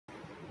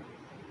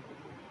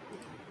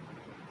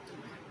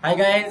Hi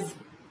guys,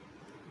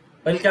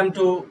 welcome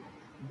to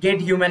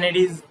Get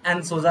Humanities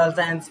and Social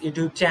Science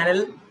YouTube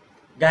channel.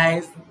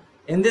 Guys,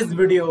 in this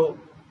video,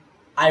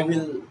 I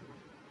will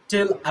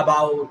tell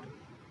about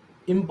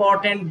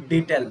important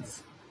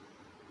details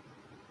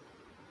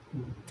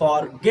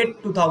for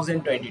GATE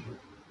 2022.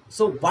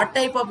 So what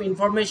type of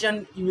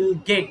information you will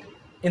get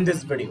in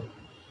this video?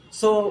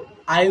 So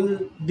I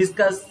will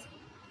discuss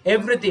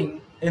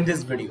everything in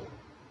this video.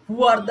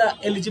 Who are the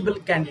eligible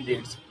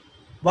candidates?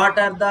 What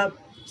are the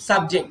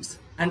subjects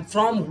and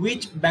from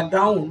which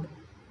background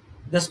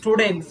the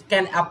students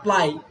can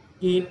apply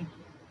in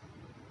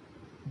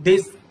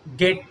this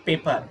GATE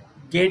paper,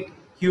 GATE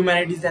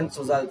Humanities and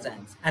Social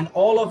Science. And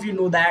all of you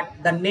know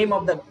that the name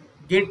of the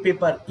GATE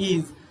paper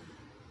is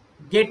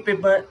GATE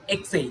paper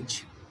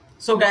XH.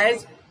 So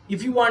guys,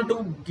 if you want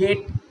to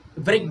get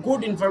very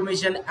good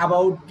information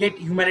about GATE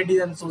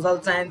Humanities and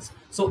Social Science,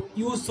 so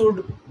you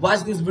should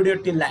watch this video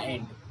till the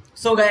end.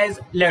 So guys,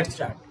 let's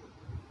start.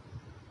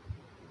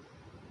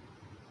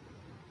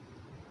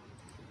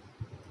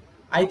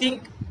 I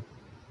think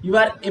you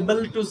are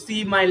able to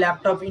see my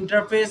laptop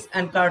interface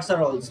and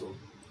cursor also.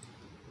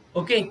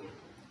 Okay,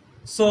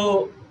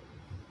 so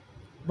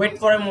wait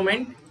for a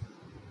moment.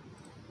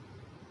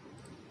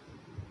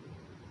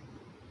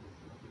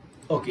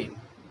 Okay,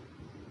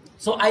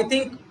 so I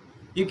think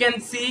you can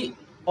see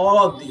all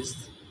of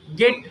this.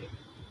 GATE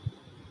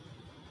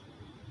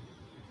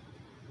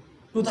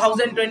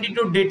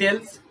 2022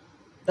 details.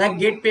 The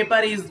GATE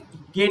paper is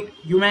GATE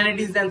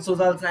Humanities and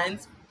Social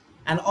Science,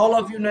 and all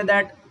of you know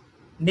that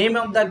name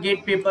of the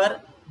GATE paper,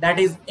 that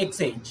is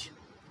XH.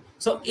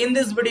 So in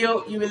this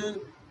video you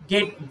will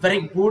get very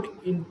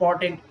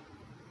important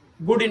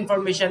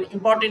information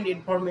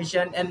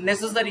and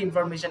necessary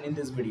information in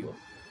this video.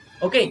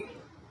 Okay,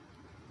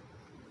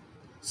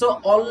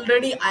 so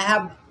already I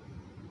have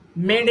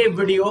made a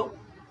video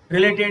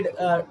related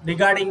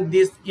regarding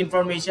this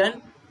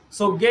information.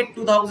 So GATE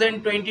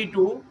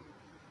 2022,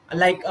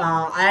 like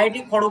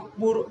IIT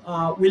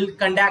Kharagpur will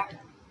conduct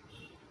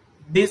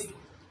this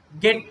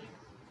GATE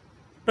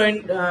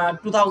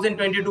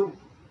 2022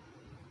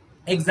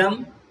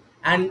 exam,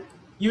 and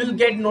you will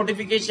get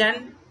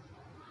notification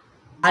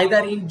either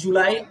in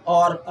July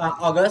or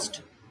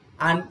August,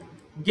 and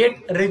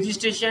GATE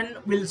registration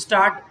will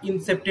start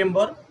in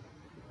September.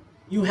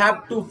 You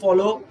have to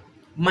follow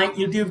my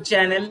YouTube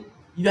channel,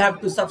 you have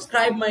to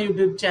subscribe my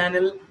YouTube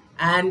channel,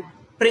 and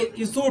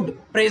you should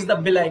press the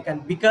bell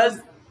icon, because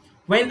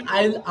when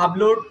I will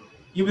upload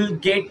you will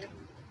get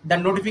the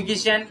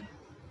notification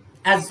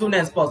as soon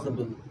as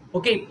possible.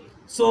 Okay,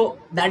 so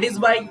that is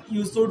why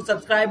you should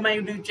subscribe my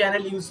YouTube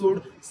channel, you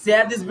should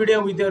share this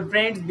video with your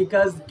friends,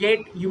 because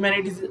GATE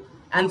Humanities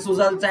and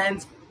Social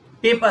Science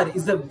paper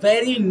is a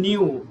very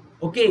new.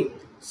 Okay,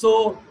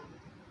 so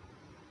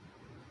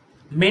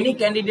many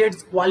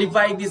candidates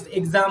qualify this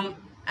exam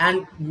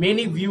and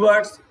many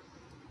viewers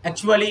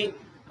actually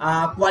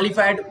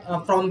qualified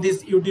from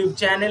this YouTube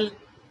channel.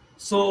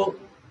 So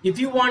if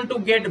you want to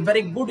get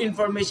very good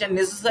information,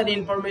 necessary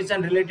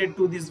information related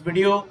to this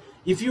video,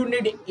 if you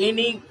need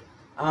any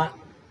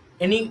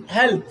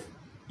help,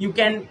 you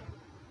can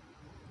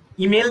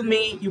email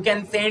me, you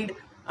can send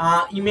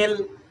email,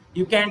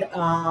 you can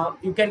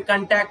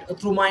contact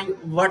through my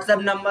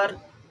WhatsApp number.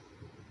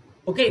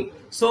 Okay,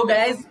 so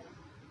guys,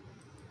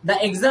 the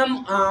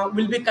exam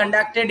will be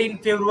conducted in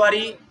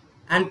February,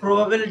 and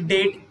probable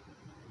date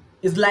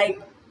is like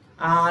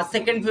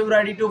 2nd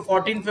February to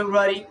 14th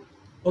February.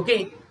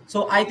 Okay,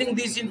 so I think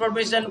this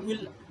information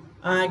will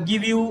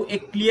give you a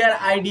clear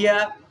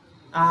idea.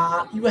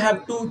 You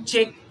have to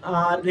check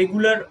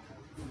regular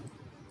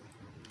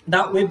the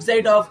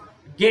website of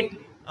GATE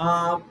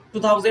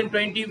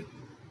 2020.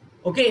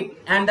 Okay,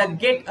 and the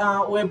GATE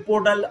web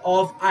portal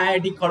of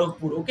IIT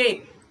Kharagpur.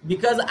 Okay,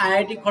 because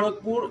IIT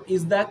Kharagpur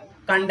is the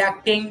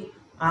conducting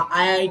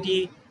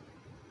IIT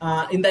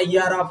in the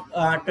year of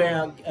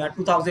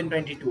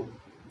 2022.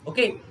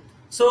 Okay,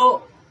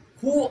 so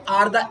who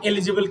are the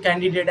eligible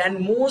candidate, and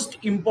most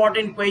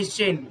important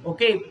question.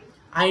 Okay,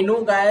 I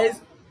know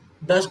guys,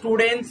 the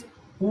students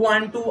who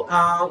want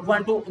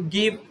to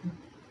give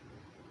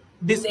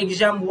this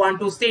exam, want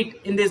to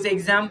sit in this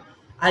exam,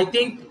 I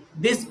think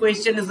this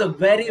question is a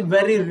very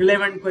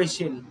relevant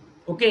question.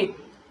 Okay,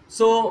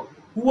 so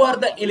who are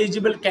the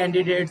eligible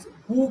candidates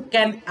who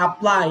can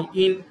apply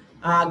in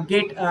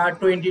GATE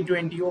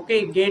 2020?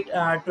 Okay, GATE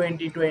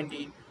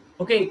 2020.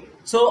 Okay,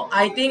 so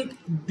I think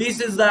this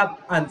is the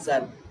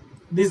answer.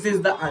 This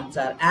is the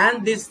answer,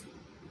 and this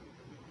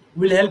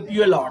will help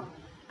you a lot.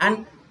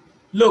 And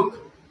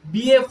look,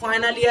 BA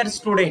final year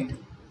student,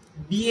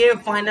 BA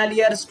final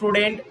year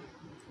student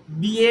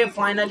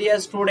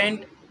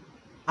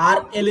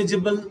are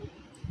eligible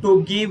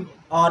to give,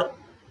 or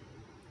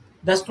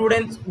the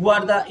students who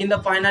are in the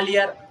final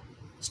year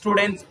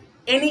students,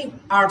 any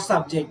art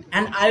subject,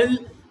 and I will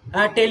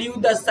tell you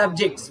the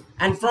subjects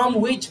and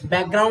from which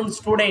background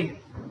student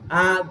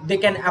they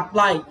can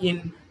apply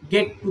in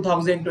GATE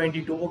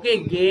 2022.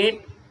 Okay,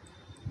 GATE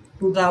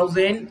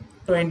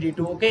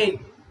 2022. Okay,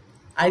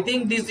 I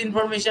think this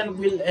information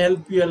will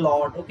help you a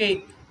lot.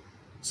 Okay,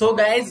 So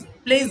guys,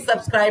 please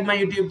subscribe my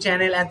YouTube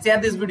channel and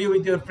share this video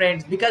with your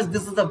friends, because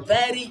this is a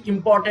very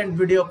important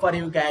video for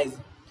you guys.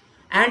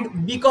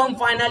 And become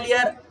final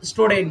year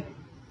student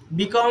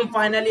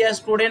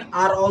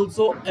are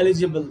also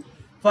eligible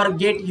for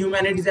GATE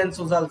Humanities and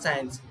Social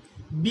Science.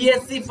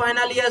 B.Sc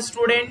final year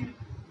student,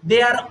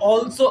 they are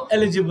also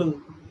eligible.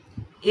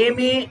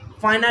 MA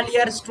final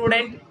year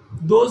student,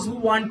 those who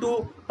want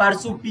to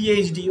pursue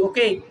PhD,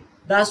 okay,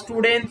 the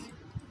students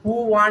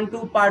who want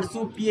to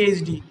pursue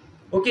PhD,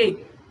 okay,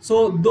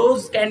 so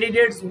those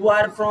candidates who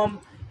are from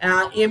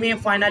MA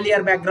final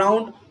year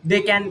background,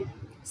 they can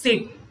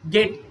sit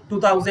GATE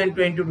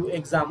 2022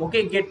 exam,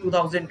 okay, GATE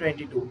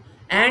 2022.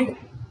 And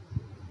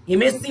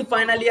M.Sc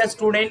final year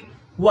student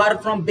who are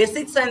from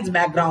basic science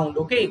background,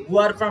 okay, who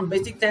are from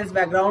basic science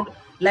background,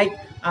 like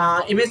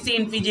M.Sc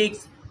in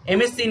physics,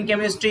 M.Sc in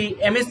chemistry,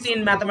 M.Sc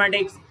in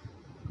mathematics.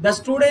 The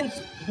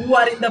students who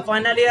are in the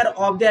final year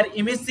of their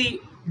M.Sc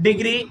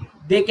degree,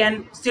 they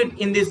can sit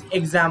in this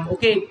exam,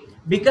 okay,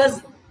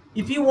 because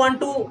if you want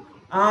to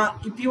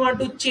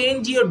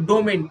change your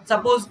domain,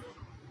 suppose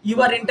you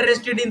are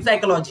interested in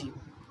psychology,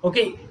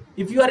 okay,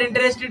 if you are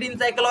interested in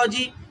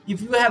psychology,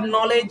 if you have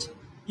knowledge,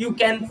 you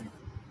can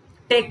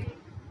take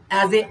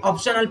as a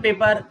optional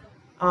paper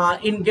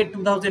in GATE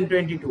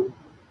 2022.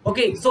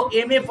 Okay, so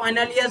MA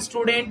final year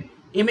student,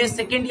 MA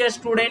second year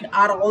student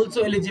are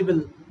also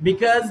eligible,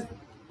 because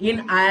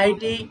in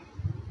IITs,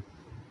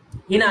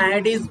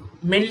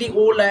 mainly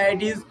all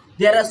IITs,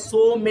 there are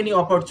so many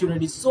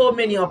opportunities,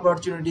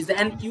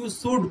 and you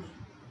should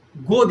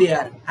go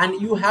there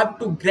and you have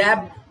to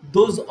grab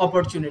those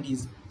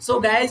opportunities. So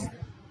guys,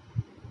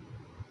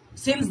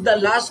 since the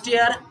last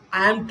year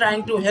I am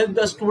trying to help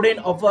the student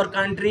of our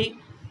country.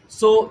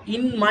 So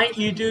in my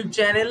YouTube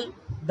channel,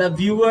 the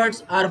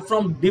viewers are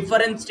from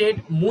different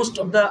states, most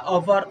of the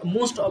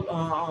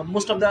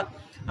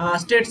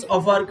states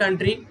of our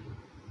country.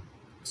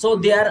 So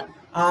they are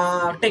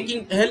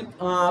taking help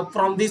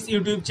from this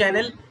YouTube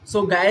channel.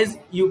 So guys,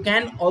 you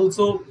can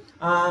also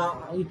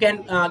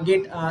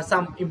get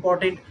some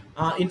important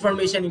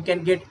information, you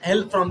can get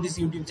help from this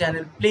YouTube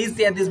channel. Please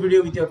share this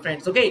video with your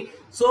friends, okay.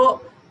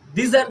 So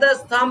these are the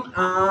some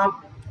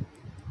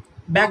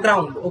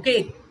background,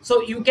 okay.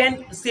 So you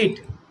can sit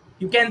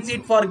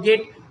for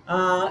GATE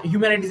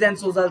Humanities and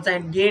Social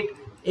Science, GATE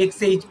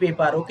XH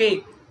paper,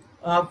 okay,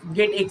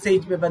 GATE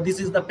XH paper. This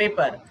is the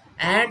paper,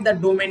 and the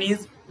domain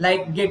is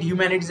like GATE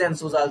Humanities and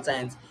Social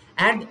Science.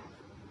 And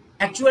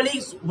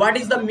actually, what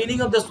is the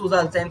meaning of the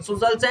social science?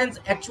 Social science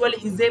actually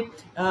is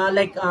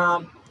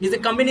a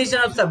combination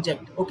of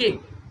subject, okay.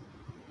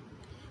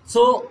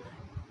 So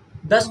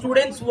the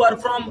students who are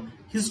from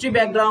history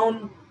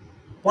background,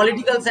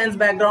 political science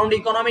background,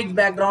 economics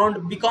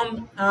background,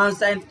 become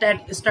science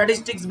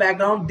statistics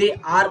background, they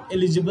are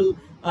eligible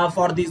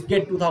for this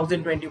GATE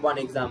 2021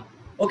 exam,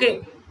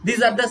 okay.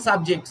 These are the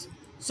subjects.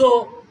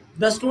 So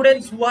the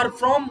students who are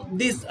from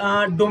this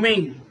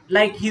domain,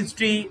 like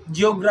history,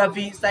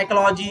 geography,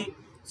 psychology,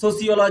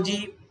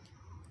 sociology,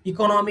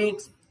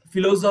 economics,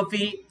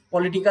 philosophy,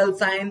 political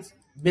science,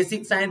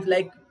 basic science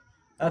like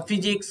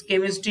physics,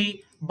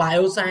 chemistry,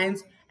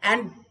 bioscience,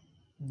 and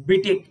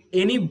B.Tech,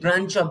 any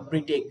branch of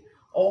B.Tech,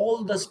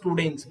 all the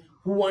students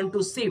who want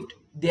to shift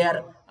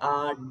their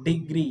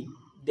degree,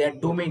 their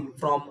domain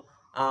from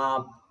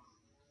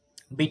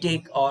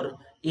B.Tech or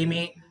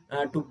MA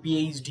to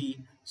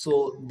PhD,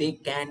 so they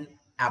can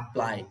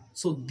apply.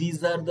 So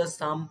these are the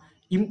some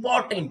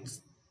important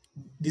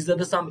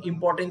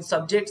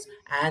subjects,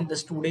 and the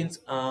students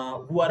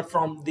who are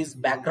from this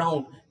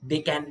background, they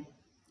can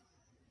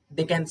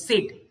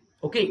sit,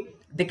 okay,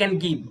 they can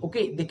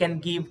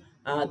give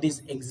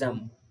this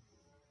exam,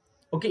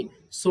 okay.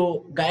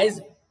 So guys,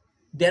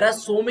 there are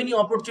so many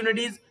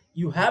opportunities,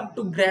 you have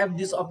to grab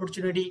this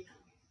opportunity,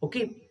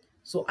 okay.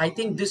 So I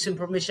think this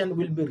information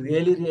will be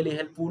really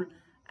helpful,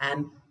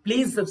 and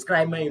please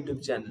subscribe my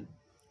YouTube channel,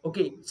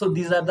 okay. So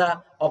these are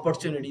the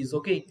opportunities,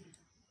 okay.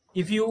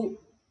 If you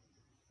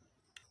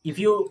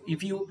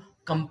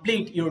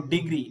complete your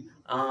degree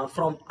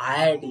from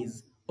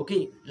IITs,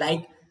 okay,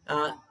 like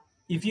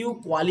if you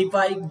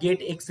qualify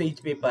GATE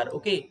XH paper,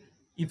 okay,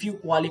 if you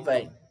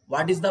qualify,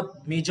 what is the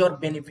major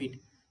benefit?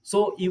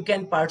 So you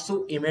can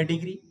pursue MA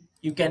degree,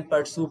 you can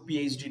pursue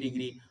PhD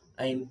degree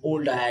in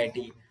old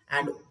IIT.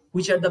 And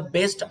which are the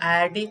best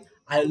IIT,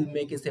 I will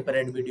make a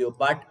separate video.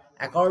 But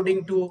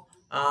according to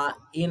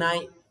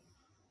NIRF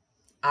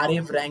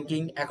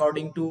ranking,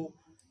 according to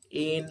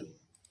NIRF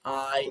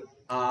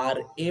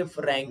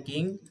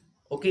ranking,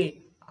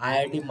 okay,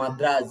 IIT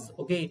Madras,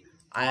 okay,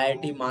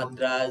 IIT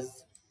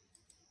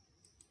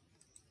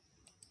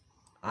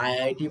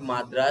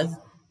Madras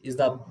is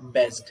the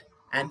best,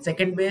 and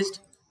second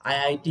best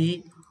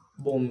IIT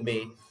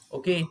Bombay,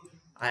 okay,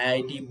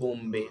 IIT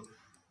Bombay,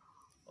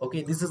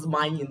 okay. This is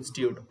my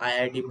institute,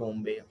 IIT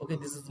Bombay, okay.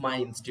 This is my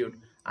institute.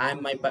 I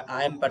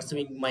am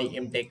pursuing my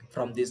MTech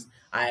from this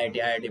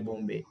IIT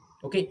Bombay,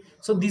 okay.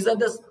 So these are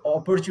the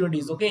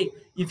opportunities, okay.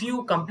 If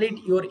you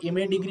complete your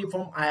MA degree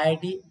from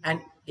IIT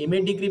and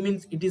MA degree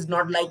means it is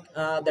not like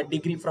the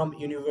degree from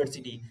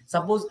university.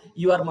 Suppose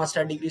you are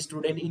master degree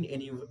student in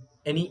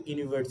any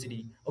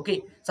university.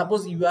 Okay,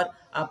 suppose you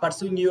are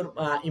pursuing your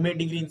MA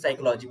degree in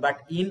psychology,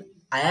 but in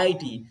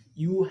IIT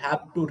you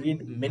have to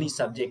read many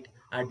subjects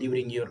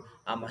during your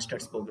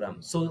master's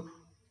program. So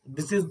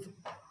this is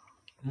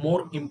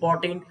more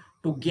important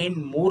to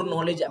gain more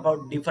knowledge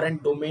about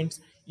different domains.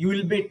 You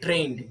will be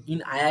trained in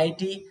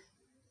IIT,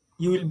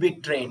 you will be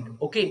trained.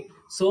 Okay,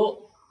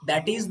 so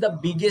that is the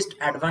biggest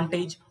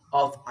advantage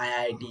of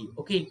IIT.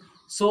 Okay,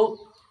 so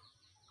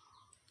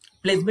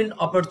placement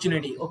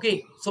opportunity.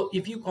 Okay, so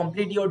if you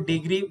complete your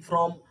degree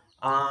from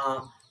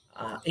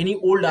any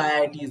old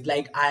IITs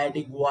like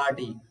IIT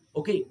Guwahati,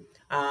 okay,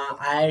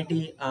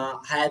 IIT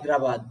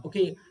Hyderabad,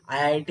 okay,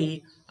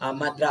 IIT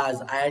Madras,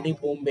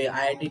 IIT Bombay,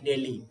 IIT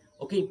Delhi,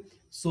 okay,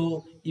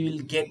 so you will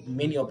get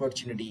many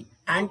opportunity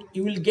and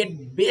you will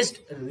get best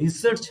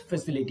research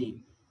facility.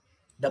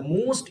 The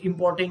most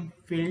important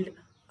field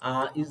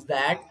is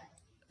that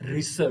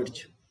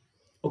research.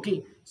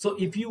 Okay, so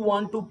if you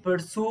want to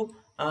pursue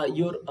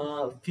your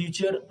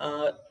future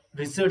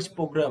research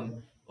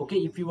program, okay,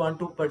 if you want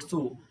to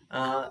pursue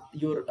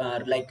your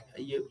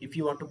if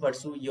you want to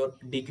pursue your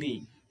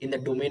degree in the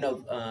domain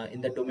of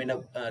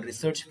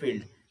research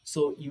field,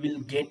 so you will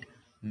get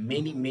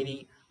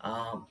many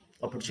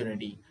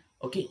opportunity.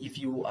 Okay, if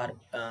you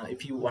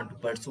want to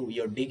pursue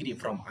your degree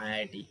from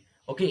IIT.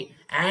 Okay,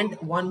 and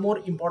one more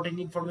important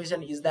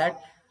information is that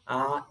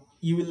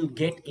you will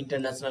get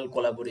international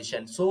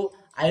collaboration. So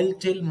I will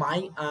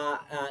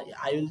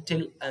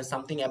tell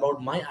something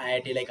about my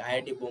IIT, like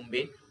IIT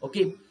Bombay.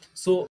 Okay,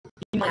 so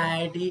in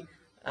my IIT,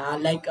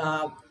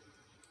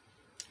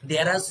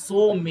 there are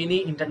so many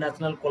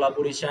international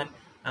collaboration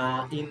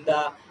in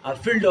the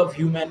field of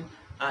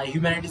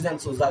humanities and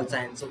social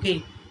science.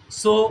 Okay,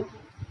 so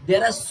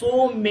there are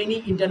so many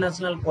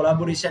international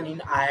collaboration in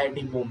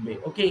IIT Bombay.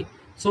 Okay,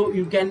 so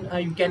you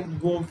can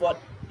go for,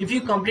 if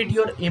you complete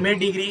your MA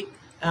degree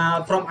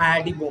from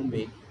IIT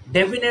Bombay,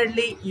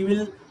 definitely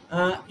you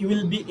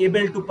will be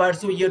able to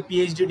pursue your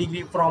PhD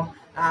degree from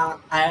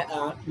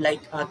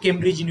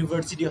Cambridge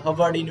University,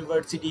 Harvard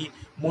University,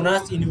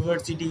 Monash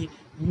University,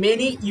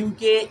 many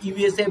UK,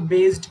 USA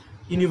based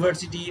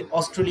university,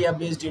 Australia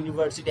based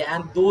university,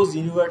 and those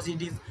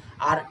universities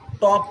are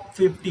top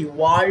 50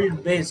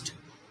 world based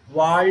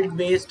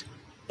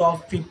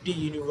top 50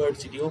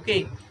 university.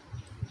 Okay,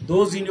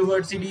 those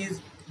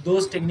universities,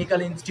 those technical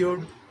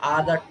institute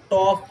are the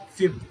top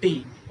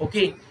 50.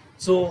 Okay,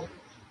 so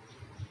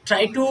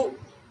try to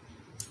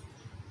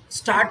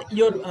start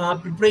your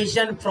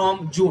preparation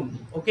from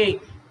June. Okay,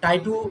 try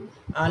to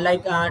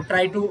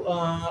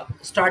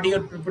start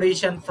your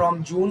preparation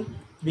from June,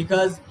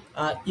 because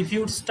if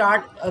you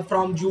start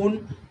from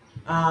June,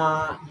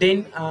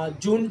 then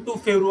June to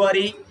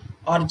February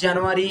or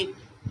January,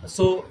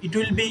 so it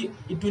will be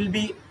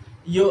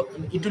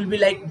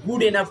like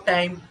good enough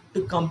time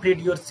to complete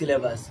your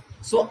syllabus.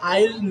 So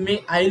I'll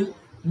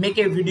make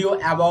a video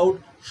about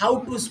how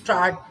to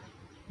start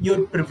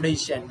your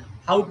preparation,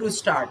 how to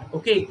start.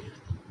 Okay,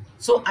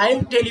 so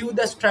I'll tell you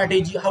the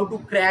strategy how to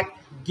crack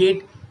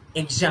GATE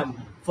exam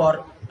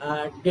for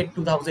GATE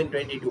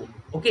 2022.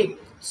 Okay,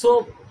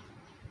 so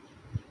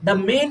the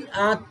main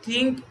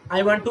thing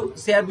I want to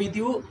share with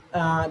you,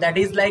 that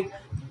is like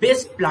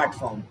best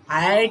platform.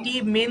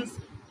 IIT means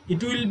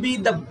it will be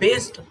the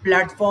best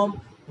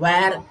platform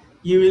where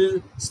you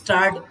will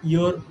start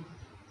your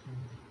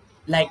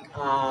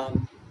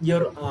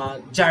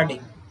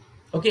journey.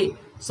 Okay,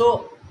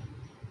 so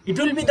it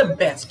will be the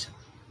best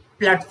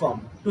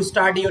platform to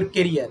start your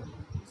career.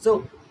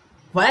 So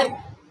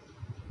where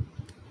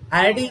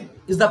IIT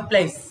is the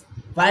place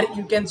where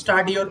you can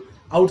start your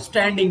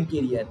outstanding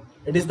career.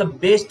 It is the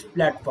best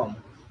platform.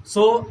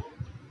 So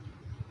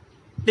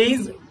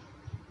please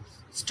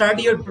start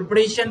your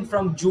preparation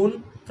from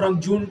June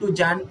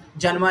to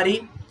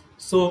January.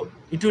 So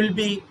it will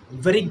be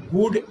very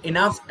good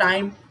enough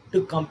time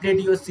to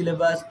complete your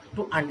syllabus,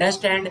 to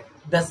understand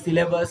the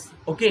syllabus,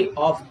 okay,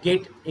 of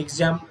GATE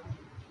exam.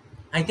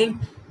 I think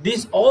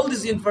all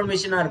this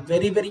information are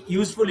very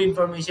useful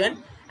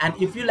information, and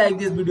if you like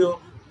this video,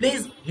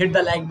 please hit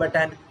the like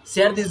button,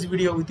 share this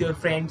video with your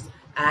friends,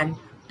 and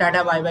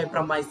tata bye bye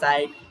from my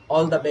side.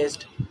 All the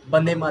best.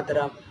 Bande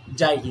Mataram.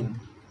 Jai Hind.